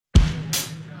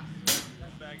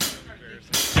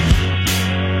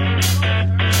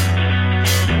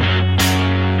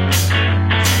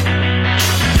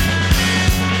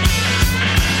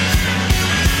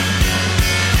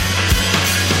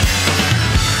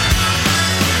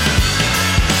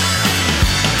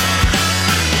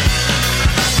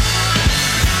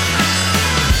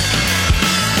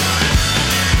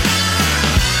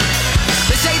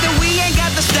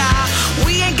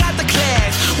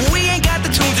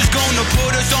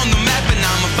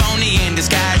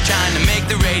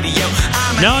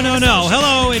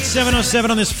7:07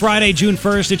 on this Friday, June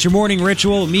 1st. It's your morning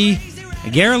ritual. Me,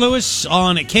 Garret Lewis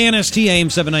on KNST AM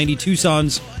 790,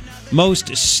 Tucson's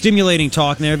most stimulating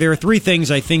talk. There are three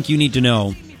things I think you need to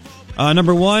know.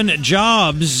 Number one,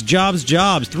 jobs.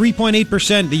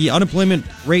 3.8%. The unemployment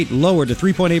rate lowered to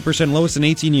 3.8%, lowest in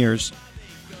 18 years.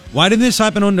 Why didn't this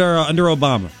happen under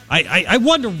Obama? I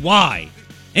wonder why.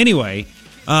 Anyway,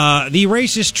 the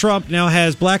racist Trump now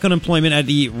has black unemployment at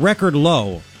the record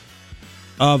low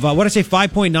of,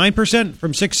 5.9%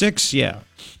 from 6.6? Yeah.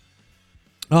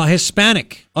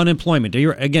 Hispanic unemployment.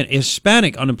 Again,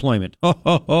 Hispanic unemployment. The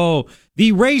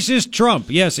racist Trump.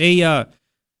 Yes,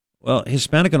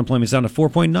 Hispanic unemployment is down to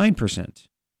 4.9%.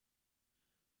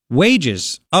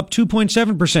 Wages up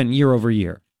 2.7% year over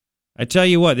year. I tell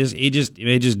you what, he just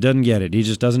doesn't get it. He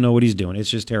just doesn't know what he's doing.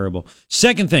 It's just terrible.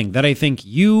 Second thing that I think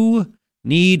you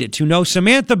need to know,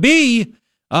 Samantha Bee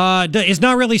is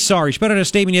not really sorry. She put out a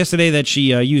statement yesterday that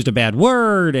she used a bad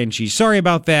word, and she's sorry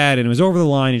about that, and it was over the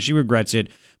line, and she regrets it.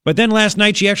 But then last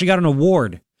night, she actually got an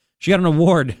award. She got an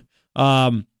award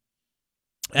at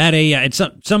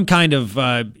some kind of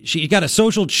she got a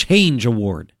social change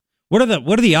award. What are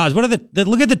the odds? What are the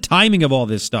look at the timing of all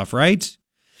this stuff, right?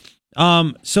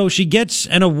 So she gets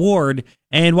an award,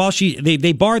 and while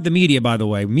they barred the media, by the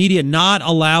way, media not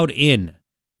allowed in.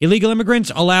 Illegal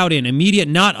immigrants allowed in, and media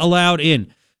not allowed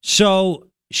in. So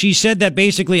she said that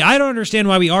basically, I don't understand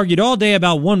why we argued all day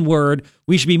about one word.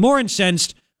 We should be more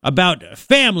incensed about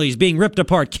families being ripped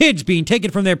apart, kids being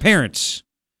taken from their parents.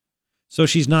 So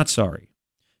she's not sorry.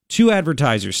 Two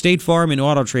advertisers, State Farm and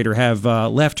Auto Trader, have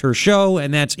left her show,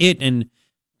 and that's it. And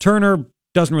Turner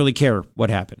doesn't really care what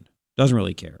happened. Doesn't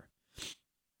really care.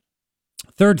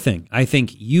 Third thing, I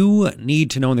think you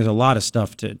need to know, and there's a lot of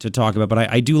stuff to talk about, but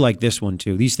I do like this one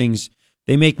too. These things,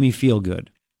 they make me feel good,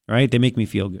 right? They make me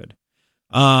feel good.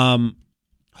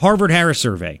 Harvard-Harris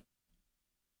survey.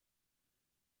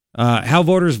 How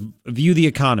voters view the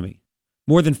economy.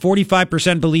 More than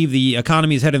 45% believe the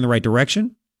economy is headed in the right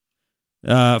direction.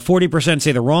 40%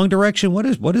 say the wrong direction. What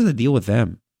is the deal with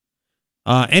them?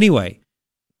 Anyway,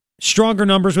 stronger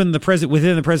numbers within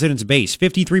the president's base.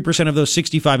 53% of those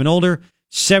 65 and older,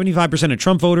 75% of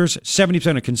Trump voters,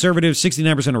 70% of conservatives,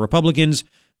 69% of Republicans.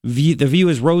 The view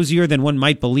is rosier than one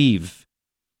might believe.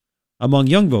 Among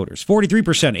young voters,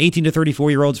 43%, 18 to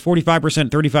 34-year-olds,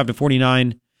 45%, 35 to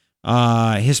 49.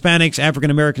 Hispanics,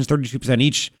 African Americans, 32%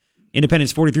 each.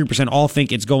 Independents, 43%, all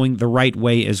think it's going the right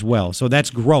way as well. So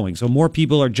that's growing. So more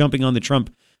people are jumping on the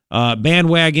Trump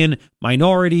bandwagon,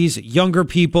 minorities, younger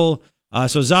people.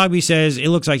 So Zogby says it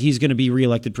looks like he's going to be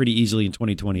reelected pretty easily in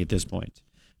 2020 at this point.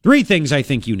 Three things I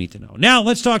think you need to know. Now,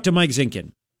 let's talk to Mike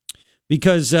Zinkin,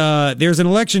 because there's an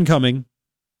election coming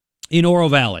in Oro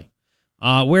Valley,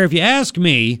 where if you ask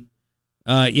me,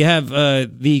 you have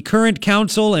the current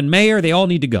council and mayor, they all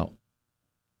need to go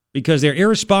because they're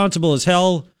irresponsible as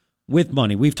hell with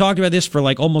money. We've talked about this for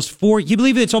like almost 4. You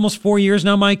believe it's almost 4 years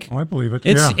now, Mike? Oh, I believe it.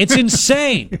 It's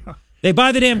insane. Yeah. They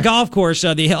buy the damn golf course,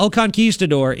 the El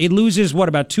Conquistador. It loses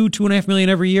about $2.5 million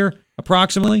every year,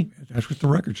 approximately. That's what the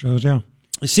record shows. Yeah.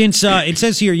 Since it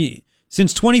says here,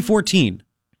 since 2014,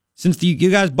 since you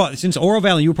guys bought, since Oro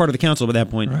Valley, you were part of the council at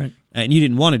that point, right? And you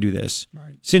didn't want to do this.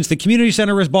 Right. Since the community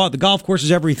center was bought, the golf course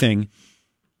is everything.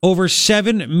 Over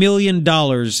 $7 million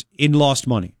in lost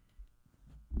money.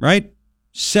 Right?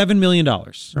 $7 million.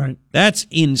 Right. That's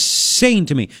insane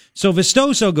to me. So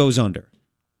Vistoso goes under.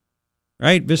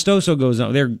 Right? Vistoso goes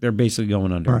under. They're basically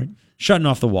going under. Right. Shutting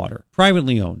off the water.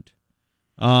 Privately owned.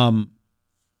 Do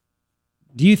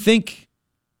you think,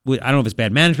 I don't know if it's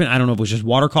bad management. I don't know if it was just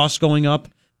water costs going up.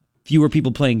 Fewer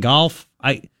people playing golf.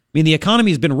 I mean, the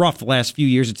economy has been rough the last few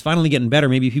years. It's finally getting better.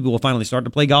 Maybe people will finally start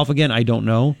to play golf again. I don't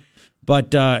know.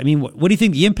 But, I mean, what do you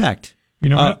think the impact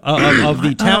of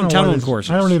the town-owned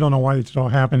courses? I really don't know why it's all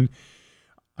happened.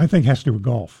 I think it has to do with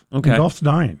golf. Okay. And golf's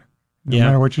dying, no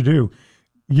matter what you do.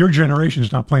 Your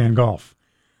generation's not playing golf.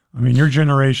 I mean, your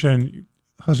generation,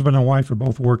 husband and wife are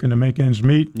both working to make ends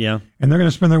meet. Yeah. And they're going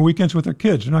to spend their weekends with their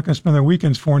kids. They're not going to spend their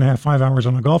weekends 4.5, 5 hours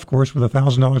on a golf course with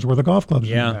 $1,000 worth of golf clubs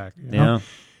in the back. You know?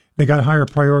 They got a higher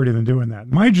priority than doing that.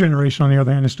 My generation, on the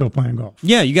other hand, is still playing golf.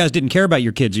 Yeah, you guys didn't care about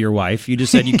your kids or your wife. You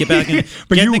just said you'd get back and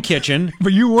get in the kitchen.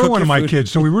 But you were one of my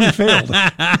kids, so we really failed.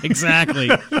 Exactly.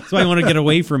 That's why I want to get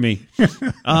away from me.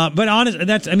 But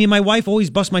honestly, my wife always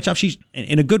busts my chops. She's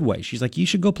in a good way. She's like, you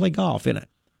should go play golf.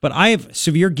 But I have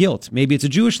severe guilt. Maybe it's a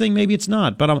Jewish thing, maybe it's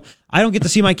not. But I don't get to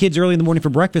see my kids early in the morning for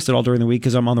breakfast at all during the week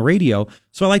because I'm on the radio.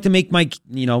 So I like to make my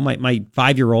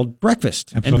 5-year-old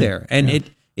breakfast. Absolutely.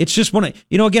 It's just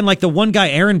again, like the one guy,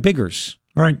 Aaron Biggers.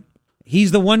 Right.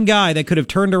 He's the one guy that could have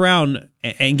turned around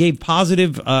and gave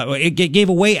positive, gave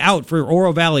a way out for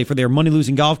Oro Valley for their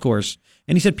money-losing golf course.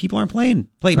 And he said, people aren't playing.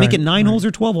 Make it 9 holes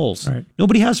or 12 holes. Right.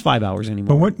 Nobody has 5 hours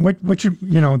anymore. But what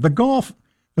the golf,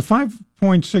 the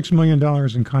 $5.6 million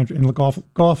in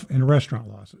golf and restaurant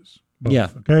losses. Both, yeah.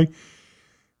 Okay.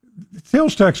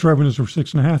 Sales tax revenues were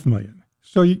 $6.5 million.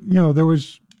 So,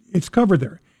 it's covered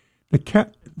there.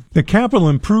 The capital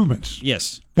improvements.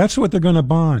 Yes. That's what they're going to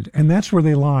bond. And that's where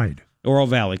they lied. Oro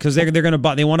Valley, because they're going to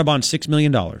bond. They want to bond $6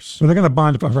 million. So they're going to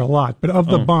bond for a lot, but of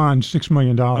the bond, $6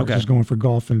 million is going for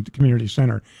golf and community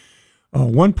center.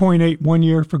 1.8 one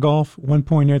year for golf,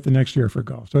 1.8 the next year for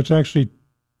golf. So it's actually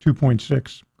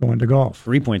 2.6 going to golf.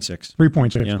 3.6.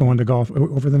 3.6 going to golf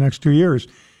over the next 2 years.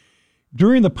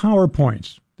 During the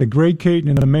PowerPoints that Greg Caton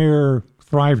and the mayor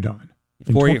thrived on.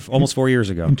 Almost 4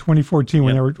 years ago. In 2014,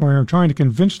 when they were trying to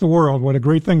convince the world what a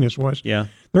great thing this was. Yeah.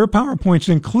 Their PowerPoints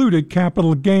included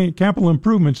capital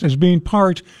improvements as being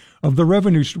part of the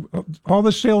revenue. All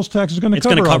the sales tax is going to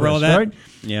cover all that, right?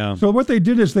 Yeah. So what they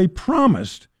did is they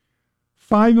promised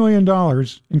 $5 million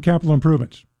in capital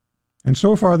improvements. And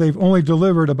so far, they've only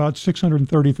delivered about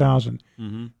 $630,000.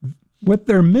 Mm-hmm. What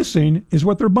they're missing is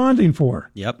what they're bonding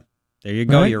for. Yep. There you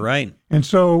go. Right? You're right. And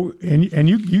so, and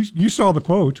you saw the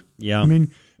quote. Yeah. I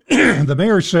mean, the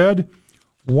mayor said,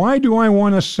 "Why do I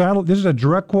want to settle?" This is a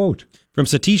direct quote from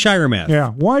Satish Hiremath. Yeah.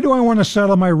 Why do I want to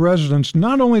settle my residence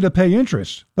not only to pay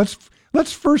interest? Let's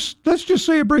just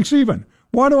say it breaks even.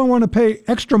 Why do I want to pay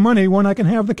extra money when I can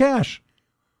have the cash?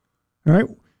 All right.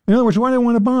 In other words, why do I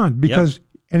want to bond? Because,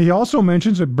 and he also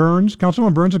mentions that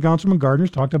Councilman Burns and Councilman Gardner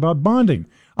talked about bonding.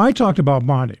 I talked about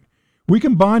bonding. We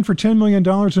can bond for $10 million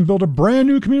and build a brand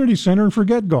new community center and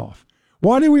forget golf.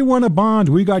 Why do we want to bond?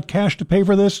 We got cash to pay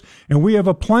for this, and we have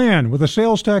a plan with the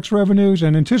sales tax revenues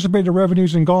and anticipated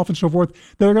revenues in golf and so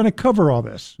forth that are going to cover all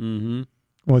this. Mm-hmm.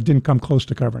 Well, it didn't come close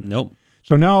to covering it. Nope.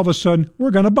 So now all of a sudden,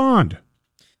 we're going to bond.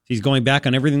 He's going back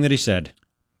on everything that he said.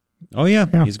 Oh, yeah.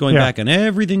 He's going back on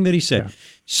everything that he said. Yeah.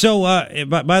 So,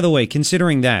 by the way,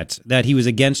 considering that he was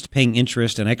against paying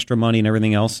interest and extra money and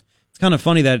everything else, it's kind of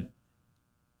funny that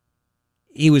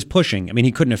he was pushing. I mean,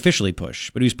 he couldn't officially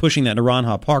push, but he was pushing that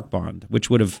Naranja Park bond, which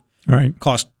would have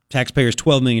cost taxpayers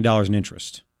 $12 million in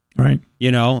interest. Right.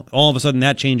 All of a sudden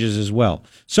that changes as well.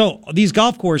 So these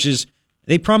golf courses,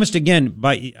 they promised again,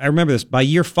 I remember this, by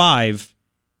year 5,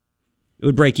 it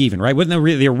would break even, right? Wasn't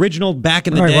the original back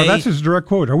in the day? Well, that's his direct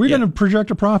quote. Are we going to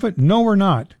project a profit? No, we're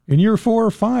not. In year 4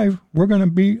 or 5, we're going to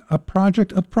be a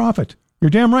project of profit. You're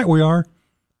damn right we are.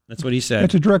 That's what he said.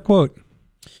 That's a direct quote.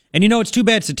 And it's too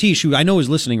bad Satish, who I know is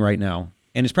listening right now,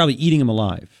 and is probably eating him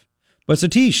alive. But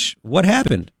Satish, what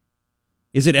happened?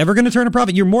 Is it ever going to turn a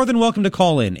profit? You're more than welcome to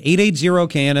call in.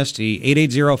 880-KNST,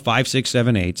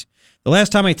 880-5678. The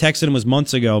last time I texted him was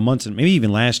months, maybe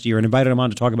even last year, and invited him on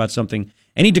to talk about something,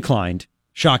 and he declined,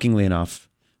 shockingly enough,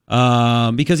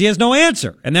 because he has no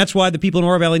answer. And that's why the people in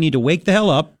Oro Valley need to wake the hell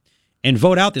up and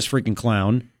vote out this freaking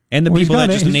clown. And the people that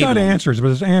just enable him. He's got answers, but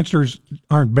his answers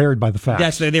aren't bared by the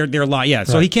facts. They're lie. Yeah, right.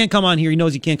 So he can't come on here. He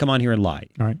knows he can't come on here and lie.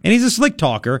 Right. And he's a slick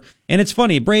talker. And it's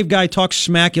funny. A brave guy talks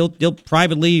smack. He'll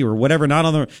privately or whatever, not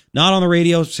on the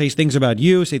radio, say things about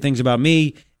you, say things about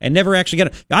me, and never actually get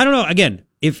it. I don't know. Again,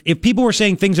 if people were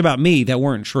saying things about me that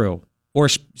weren't true or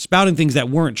spouting things that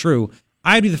weren't true,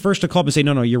 I'd be the first to call up and say,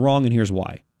 no, you're wrong, and here's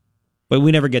why. But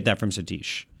we never get that from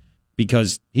Satish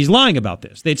because he's lying about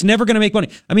this. It's never going to make money.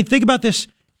 I mean, think about this.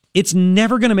 It's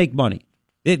never going to make money.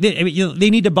 They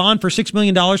need to bond for $6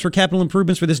 million for capital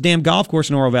improvements for this damn golf course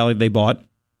in Oro Valley they bought.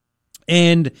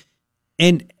 And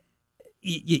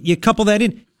you couple that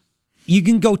in, you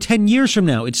can go 10 years from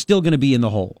now, it's still going to be in the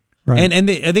hole. Right. And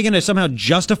are they going to somehow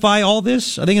justify all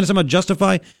this? Are they going to somehow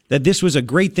justify that this was a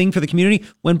great thing for the community?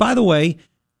 When, by the way,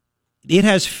 it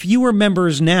has fewer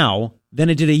members now than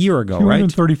it did a year ago,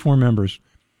 234 members.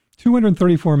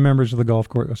 234 members of the Golf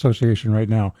Course Association right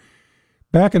now.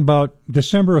 Back in about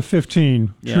December of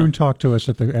 15, June talked to us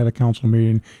at a council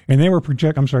meeting, and they were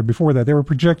before that, they were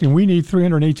projecting we need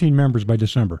 318 members by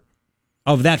December.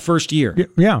 Of that first year?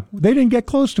 Yeah. They didn't get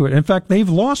close to it. In fact, they've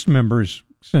lost members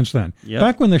since then. Yep.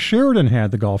 Back when the Sheridan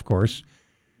had the golf course,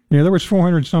 there was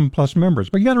 400 some plus members.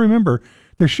 But you got to remember,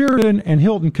 the Sheridan and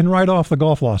Hilton can write off the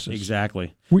golf losses.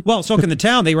 Exactly. So can the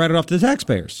town. They write it off to the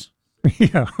taxpayers.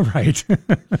 Yeah, right.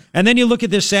 And then you look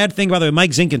at this sad thing. By the way, Mike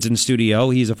Zinkin's in the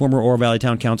studio. He's a former Oro Valley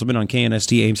Town Councilman on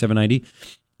KNST AM 790.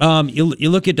 You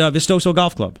look at Vistoso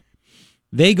Golf Club.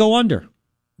 They go under.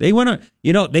 They want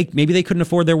to, maybe they couldn't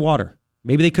afford their water.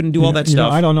 Maybe they couldn't do all that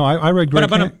stuff. I don't know. I read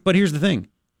but here's the thing.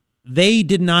 They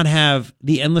did not have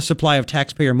the endless supply of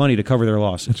taxpayer money to cover their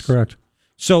losses. That's correct.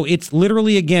 So it's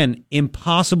literally, again,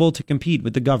 impossible to compete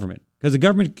with the government. because the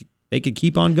government, they could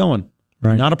keep on going.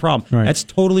 Right. Not a problem. Right. That's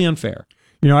totally unfair.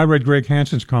 You know, I read Greg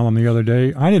Hansen's column the other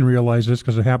day. I didn't realize this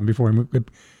because it happened before I moved.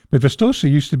 But Vistosa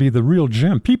used to be the real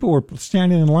gem. People were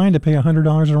standing in line to pay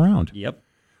 $100 a round. Yep.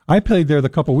 I played there a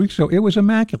couple of weeks ago. It was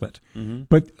immaculate. Mm-hmm.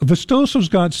 But Vistosa's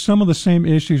got some of the same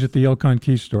issues that the El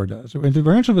Conquistador does. In the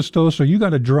Rancho Vistosa, you got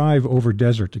to drive over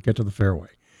desert to get to the fairway.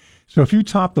 So if you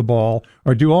top the ball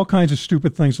or do all kinds of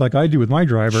stupid things like I do with my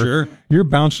driver, sure, you're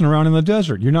bouncing around in the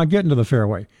desert. You're not getting to the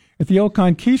fairway. At the El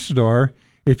Conquistador,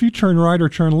 if you turn right or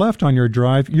turn left on your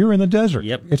drive, you're in the desert.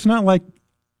 Yep. It's not like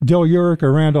Del Uric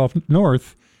or Randolph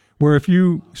North, where if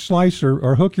you slice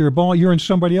or hook your ball, you're in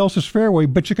somebody else's fairway,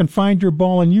 but you can find your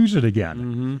ball and use it again.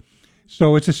 Mm-hmm.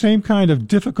 So it's the same kind of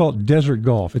difficult desert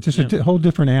golf. It's just a whole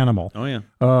different animal. Oh, yeah.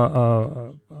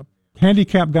 A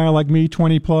handicapped guy like me,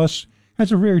 20 plus,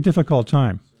 has a very difficult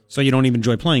time. So you don't even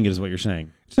enjoy playing it, is what you're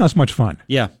saying? It's not as much fun.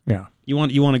 Yeah. Yeah. You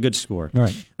want a good score.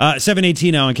 Right.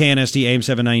 7:18 now on KNST AM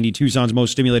 790, Tucson's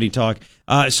most stimulating talk.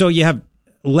 So you have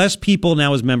less people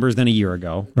now as members than a year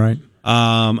ago. Right.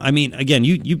 I mean, again,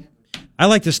 I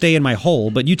like to stay in my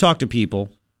hole, but you talk to people,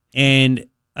 and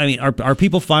I mean, are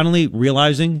people finally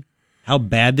realizing how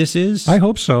bad this is? I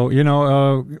hope so. You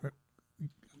know,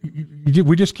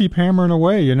 we just keep hammering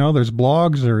away. You know, there's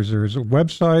blogs, there's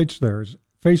websites, there's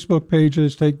Facebook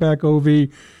pages, Take Back OV.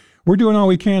 We're doing all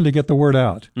we can to get the word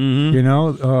out. Mm-hmm. You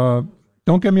know,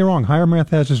 don't get me wrong. Hiremath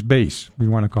has his base. We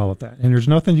want to call it that. And there's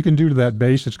nothing you can do to that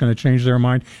base that's going to change their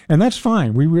mind. And that's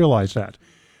fine. We realize that.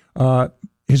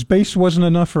 His base wasn't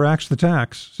enough for Axe the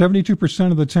Tax.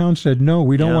 72% of the town said, no,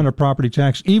 we don't want a property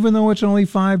tax, even though it's only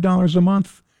 $5 a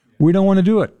month. We don't want to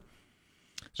do it.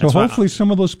 So hopefully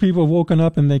some of those people have woken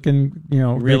up and they can, you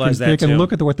know, realize they can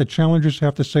look at what the challengers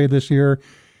have to say this year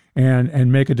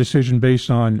and make a decision based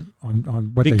on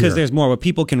what they hear. Because there's more. What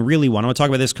people can really want. I want to talk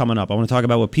about this coming up. I want to talk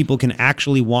about what people can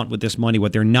actually want with this money,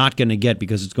 what they're not going to get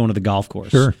because it's going to the golf course.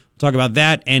 Sure. We'll talk about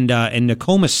that and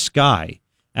Nakoma Sky.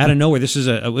 Out of nowhere,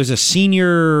 it was a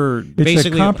senior,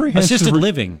 basically assisted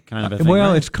living kind of a thing. Well,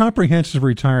 right? It's comprehensive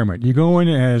retirement. You go in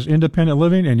as independent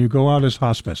living and you go out as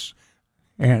hospice.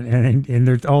 And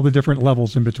there's all the different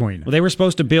levels in between. Well, they were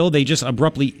supposed to build. They just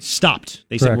abruptly stopped.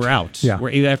 They said, we're out. Yeah.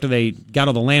 After they got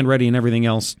all the land ready and everything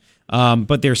else.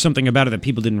 But there's something about it that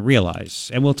people didn't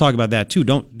realize. And we'll talk about that, too.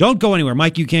 Don't go anywhere.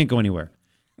 Mike, you can't go anywhere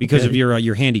because of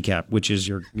your handicap, which is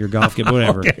your golf kit,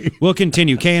 whatever. Okay. We'll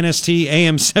continue. KNST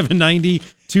AM 790,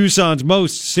 Tucson's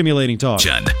most stimulating talk.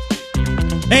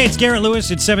 Hey, it's Garret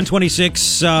Lewis. It's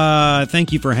 726.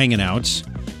 Thank you for hanging out.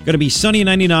 Going to be sunny and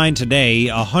 99 today,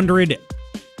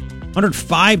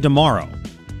 105 tomorrow,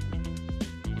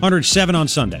 107 on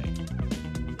Sunday.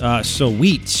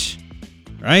 Sweet,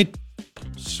 right?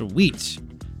 Sweet.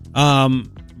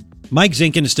 Mike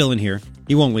Zinkin is still in here.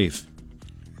 He won't leave.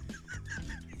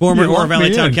 Former Oro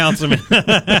Valley Town Councilman. What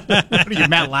are you,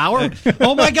 Matt Lauer?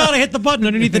 Oh my God, I hit the button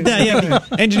underneath the desk. Yeah,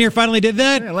 engineer finally did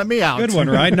that? Yeah, let me out. Good one,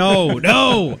 right?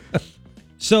 No.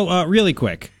 So, really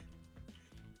quick.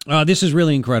 This is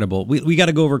really incredible. We got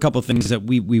to go over a couple of things that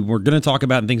we were going to talk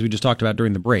about and things we just talked about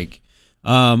during the break.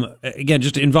 Again,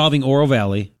 just involving Oro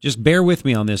Valley. Just bear with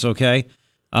me on this, okay?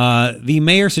 The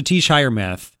mayor, Satish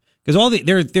Hiremath, because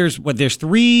there's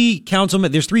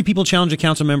three people challenging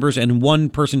council members and one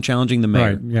person challenging the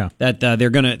mayor. Right, yeah. That they're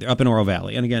gonna up in Oro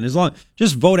Valley. And again,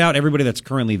 just vote out everybody that's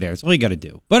currently there. That's all you got to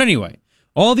do. But anyway,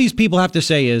 all these people have to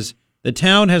say is the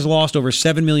town has lost over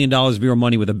 $7 million of your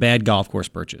money with a bad golf course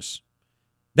purchase.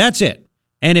 That's it.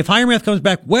 And if Hiremath comes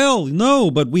back, well, no,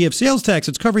 but we have sales tax.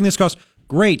 It's covering this cost.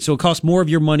 Great. So it costs more of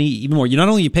your money, even more. You're not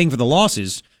only paying for the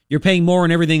losses, you're paying more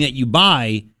on everything that you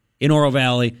buy in Oro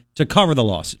Valley to cover the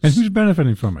losses. And who's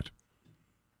benefiting from it?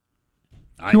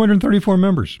 234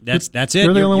 members. That's it.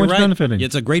 They're the only ones right. benefiting.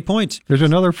 It's a great point. There's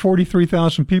another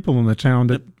 43,000 people in the town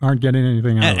that aren't getting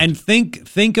anything out of it. And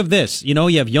think of this. You know,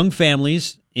 you have young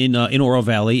families in Oro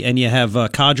Valley, and you have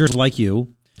codgers like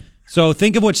you. So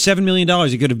think of what $7 million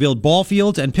you could have built ball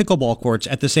fields and pickleball courts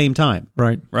at the same time.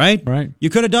 Right. You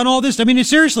could have done all this. I mean,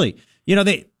 seriously, you know,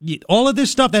 all of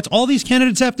this stuff, that's all these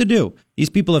candidates have to do. These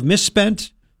people have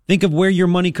misspent. Think of where your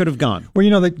money could have gone. Well, you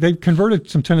know, they converted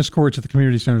some tennis courts at the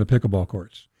community center to pickleball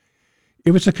courts.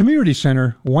 If it's a community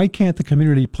center, why can't the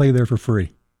community play there for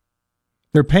free?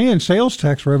 They're paying sales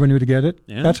tax revenue to get it.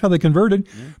 Yeah. That's how they converted.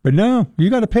 Yeah. But no, you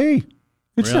got to pay.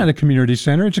 It's not a community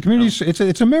center. It's a community. No.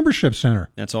 It's a membership center.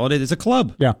 That's all it is. It's a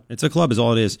club. Yeah, it's a club is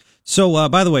all it is. So,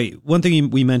 by the way, one thing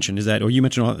we mentioned is that, or you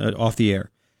mentioned off the air,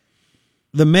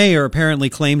 the mayor apparently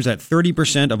claims that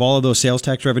 30% of all of those sales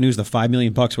tax revenues, the $5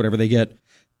 million, whatever they get,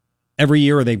 every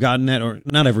year, or they've gotten that, or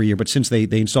not every year, but since they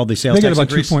installed the sales They get tax about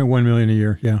increase, $2.1 million a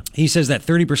year. Yeah, he says that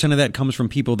 30% of that comes from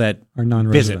people that are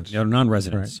non-residents. visit,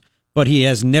 non-residents. Right. But he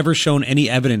has never shown any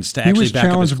evidence to he actually was back up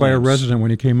his challenged by a claims. resident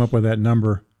when he came up with that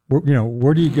number.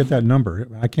 Where do you get that number?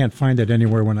 I can't find it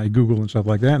anywhere when I Google and stuff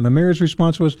like that. And the mayor's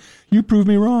response was, "You prove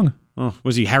me wrong." Oh,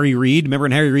 was he Harry Reid? Remember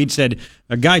when Harry Reid said,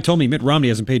 a guy told me Mitt Romney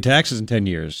hasn't paid taxes in 10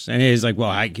 years. And he's like,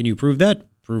 well, can you prove that?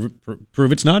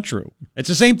 Prove it's not true. It's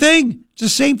the same thing. It's the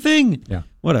same thing. Yeah.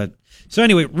 So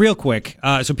anyway, real quick.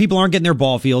 So people aren't getting their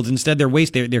ball fields. Instead,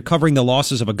 they're covering the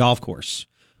losses of a golf course,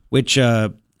 which,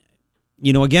 again,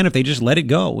 if they just let it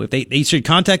go, if they should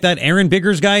contact that Aaron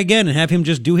Biggers guy again and have him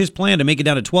just do his plan to make it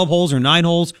down to 12 holes or 9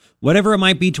 holes, whatever it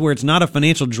might be, to where it's not a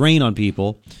financial drain on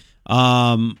people.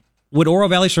 Would Oro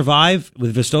Valley survive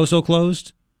with Vistoso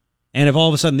closed? And if all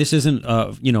of a sudden this isn't,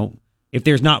 if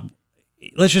there's not,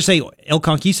 let's just say El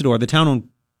Conquistador, the town-owned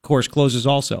course, closes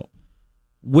also.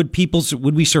 Would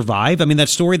we survive? I mean, that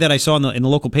story that I saw in the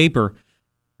local paper,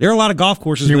 there are a lot of golf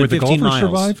courses within 15 miles.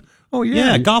 Survive? Oh,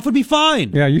 yeah. Yeah, golf would be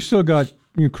fine. Yeah, you still got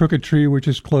Crooked Tree, which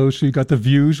is close. So you got the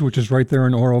Views, which is right there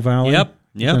in Oro Valley. Yep.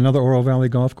 Another Oro Valley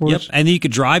golf course. Yep. And then you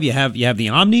could drive. You have the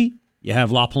Omni. You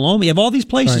have La Paloma. You have all these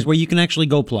places where you can actually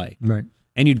go play. Right.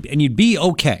 And you'd be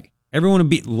okay.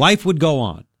 Life would go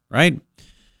on, right?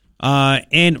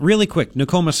 And really quick,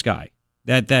 Nakoma Sky,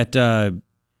 that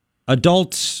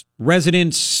adults,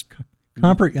 residents,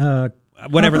 whatever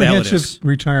the hell it is,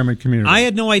 retirement community. I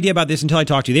had no idea about this until I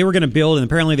talked to you. They were going to build, and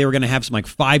apparently they were going to have some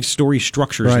 5-story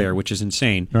structures there, which is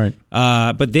insane. Right.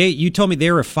 But you told me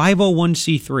they were a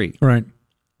 501c3. Right.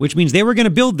 Which means they were going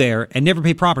to build there and never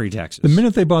pay property taxes. The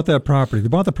minute they bought that property, they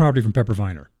bought the property from Pepper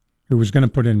Viner, who was going to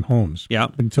put in homes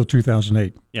until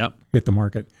 2008. Yep. Hit the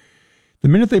market. The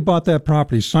minute they bought that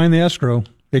property, signed the escrow,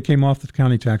 they came off the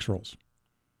county tax rolls.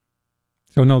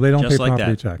 So no, they don't pay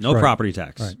property tax. No property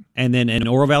tax. Right. And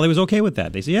Oro Valley was okay with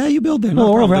that. They said, yeah, you build there.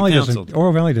 No, Oro Valley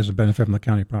doesn't benefit from the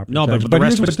county property tax. No, but the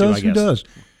rest of us do, I guess. Who does?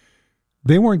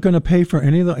 They weren't going to pay for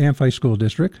any of the Amphi School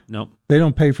District. No. They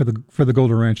don't pay for the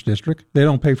Golden Ranch District. They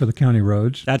don't pay for the county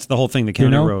roads. That's the whole thing, the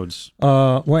county roads.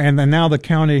 And then now the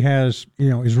county is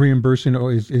reimbursing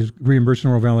Oro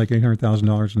Valley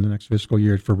 $800,000 in the next fiscal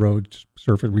year for roads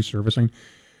resurfacing.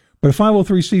 But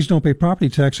 503Cs don't pay property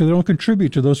tax, so they don't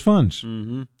contribute to those funds.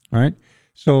 Mm-hmm. Right?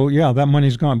 So yeah, that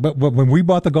money's gone. But when we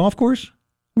bought the golf course,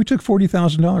 we took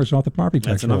 $40,000 off the property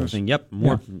tax. That's another thing. Yep,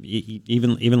 more,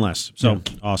 even less. So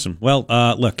awesome. Well,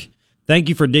 look, thank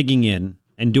you for digging in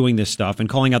and doing this stuff and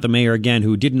calling out the mayor again,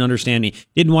 who didn't understand, he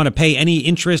didn't want to pay any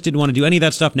interest, didn't want to do any of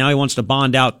that stuff. Now he wants to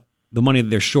bond out the money that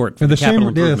they're short for the capital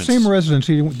improvements. The same residents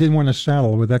he didn't want to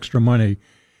saddle with extra money.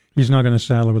 He's not going to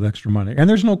saddle with extra money. And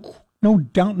there's no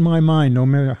doubt in my mind, no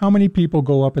matter how many people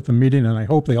go up at the meeting, and I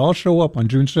hope they all show up on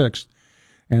June 6th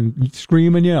and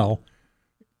scream and yell.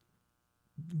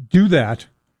 Do that,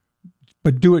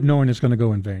 but do it knowing it's going to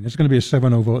go in vain. It's going to be a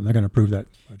 7-0 vote, and they're going to approve that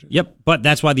budget. Yep, but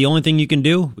that's why the only thing you can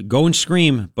do, go and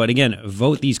scream. But again,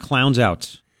 vote these clowns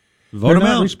out. Vote them out.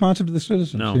 They're not responsive to the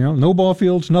citizens. No, no ball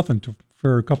fields, nothing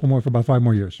for about 5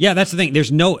 more years. Yeah, that's the thing.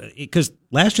 There's because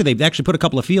last year they actually put a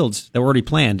couple of fields that were already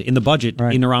planned in the budget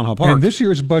in around Hall Park. And this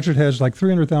year's budget has like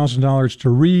 $300,000 to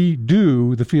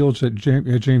redo the fields at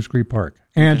James Creek Park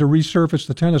and to resurface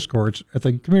the tennis courts at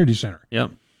the community center.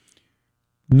 Yep.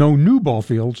 No new ball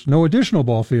fields, no additional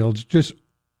ball fields, just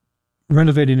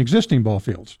renovating existing ball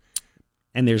fields.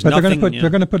 And there's but nothing. They're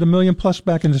going to put $1 million plus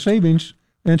back into savings,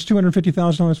 and it's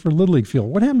 $250,000 for Little League field.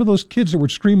 What happened to those kids that were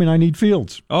screaming, "I need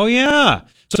fields"? Oh yeah.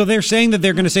 So they're saying that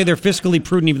they're going to say they're fiscally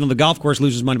prudent, even though the golf course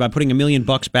loses money by putting $1 million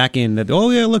back in. That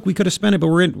look, we could have spent it, but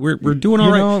we're doing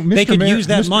all right. They could use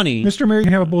that money. Mr. Mayor, you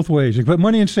can have it both ways. You can put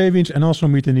money in savings and also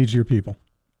meet the needs of your people.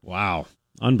 Wow.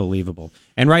 Unbelievable.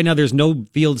 And right now there's no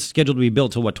fields scheduled to be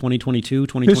built till 2022,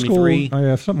 2023?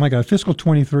 Something like that. Fiscal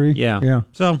 23. Yeah.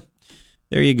 So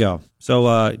there you go.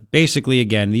 So basically,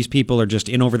 again, these people are just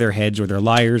in over their heads, or they're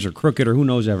liars or crooked or who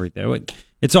knows everything.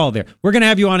 It's all there. We're going to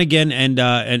have you on again,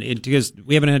 because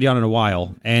we haven't had you on in a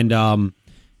while. And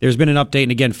there's been an update,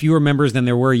 and again, fewer members than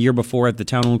there were a year before at the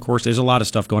town-owned course. There's a lot of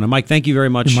stuff going on. Mike, thank you very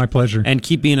much. My pleasure. And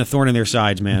keep being a thorn in their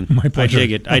sides, man. My pleasure. I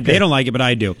dig it. Okay. They don't like it, but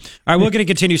I do. All right, we're going to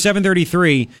continue.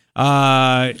 7:33.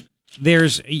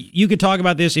 You could talk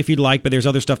about this if you'd like, but there's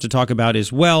other stuff to talk about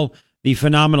as well. The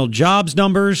phenomenal jobs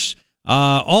numbers.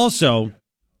 Also,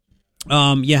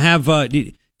 you have.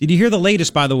 Did you hear the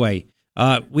latest? By the way,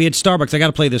 we had Starbucks. I got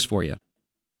to play this for you.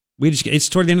 It's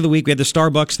toward the end of the week. We had the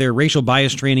Starbucks. Their racial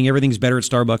bias training. Everything's better at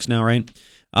Starbucks now, right?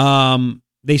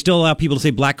 They still allow people to say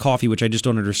black coffee, which I just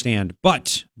don't understand.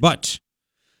 But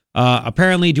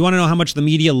apparently, do you want to know how much the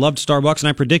media loved Starbucks? And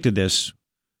I predicted this.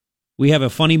 we have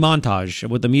a funny montage of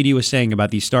what the media was saying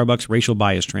about these Starbucks racial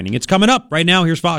bias training. It's coming up right now. Here's Fox.